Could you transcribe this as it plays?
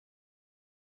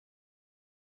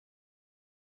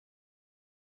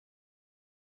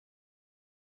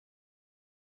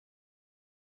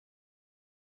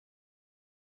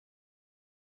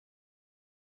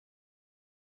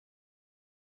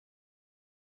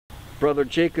Brother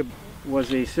Jacob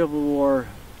was a Civil War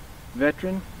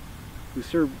veteran who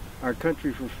served our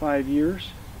country for 5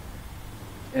 years,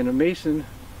 and a Mason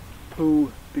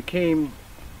who became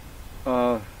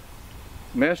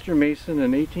Master Mason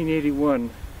in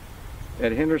 1881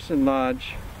 at Henderson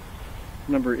Lodge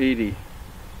number 80,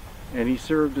 and he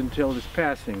served until his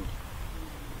passing.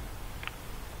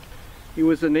 He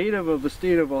was a native of the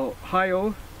state of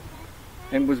Ohio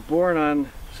and was born on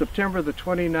September the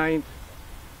 29th,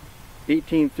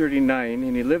 1839,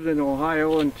 and he lived in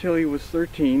Ohio until he was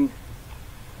 13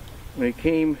 when he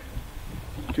came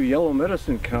to Yellow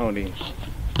Medicine County.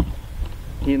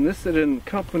 He enlisted in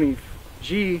Company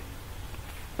G,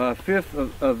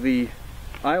 5th of the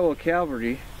Iowa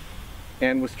Cavalry,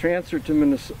 and was transferred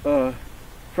to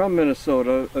from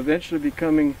Minnesota, eventually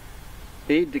becoming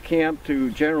aide-de-camp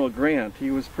to General Grant. He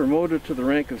was promoted to the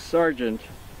rank of sergeant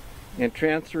and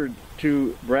transferred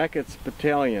to Brackett's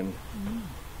Battalion.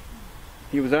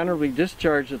 He was honorably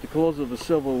discharged at the close of the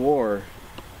Civil War.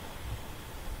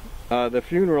 The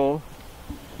funeral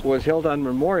was held on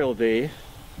Memorial Day,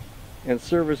 and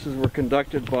services were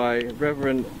conducted by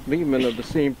Reverend Lehman of the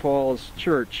St. Paul's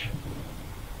Church.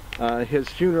 His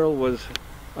funeral was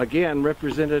again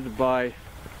represented by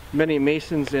many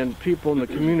Masons and people in the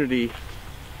community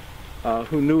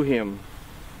who knew him.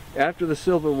 After the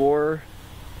Civil War,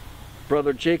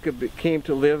 Brother Jacob came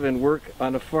to live and work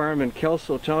on a farm in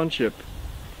Kelso Township.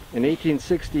 In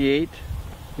 1868,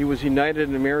 he was united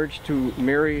in marriage to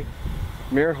Mary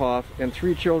Mehrhoff, and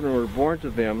 3 children were born to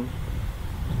them: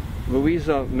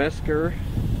 Louisa Mesker,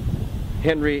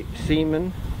 Henry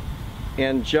Seaman,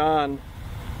 and John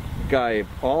Geib.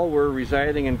 All were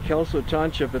residing in Kelso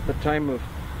Township at the time of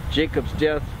Jacob's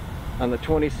death on the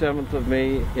 27th of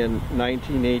May in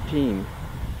 1918.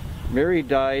 Mary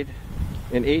died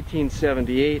in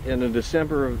 1878, and in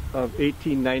December of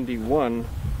 1891,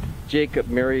 Jacob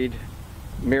married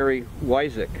Mary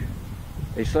Wysick.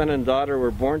 A son and daughter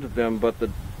were born to them, but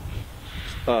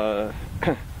the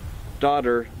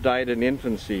daughter died in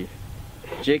infancy.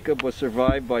 Jacob was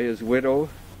survived by his widow,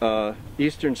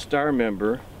 Eastern Star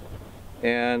member,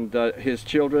 and his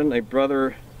children, a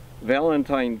brother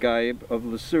Valentine Geib of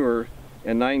LeSueur,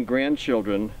 and 9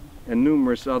 grandchildren, and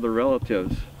numerous other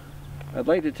relatives. I'd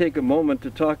like to take a moment to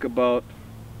talk about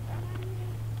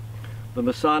the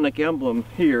Masonic emblem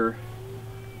here,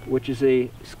 which is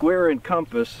a square and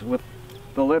compass with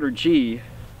the letter G.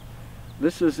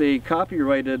 This is a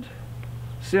copyrighted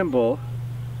symbol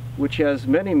which has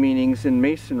many meanings in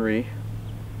Masonry.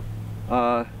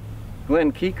 Glen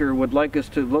Kiecker would like us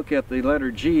to look at the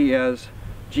letter G as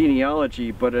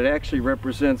genealogy, but it actually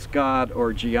represents God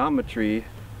or geometry.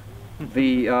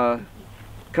 The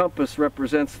compass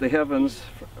represents the heavens,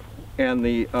 and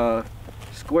the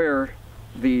square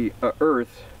the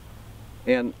earth,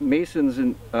 and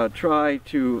Masons try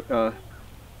to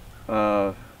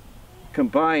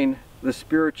combine the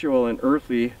spiritual and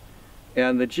earthly,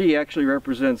 and the G actually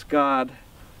represents God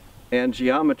and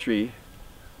geometry,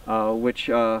 which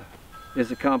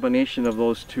is a combination of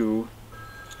those two.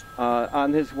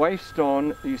 On his wife's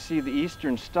stone you see the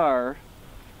Eastern Star,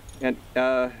 and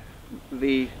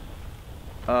the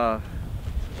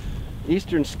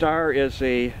Eastern Star is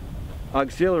a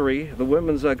auxiliary, the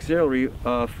women's auxiliary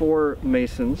for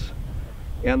Masons,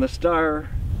 and the star,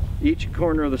 each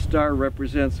corner of the star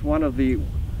represents one of the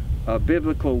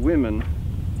biblical women.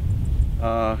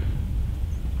 I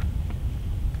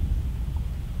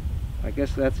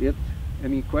guess that's it.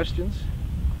 Any questions?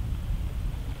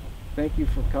 Thank you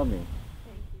for coming.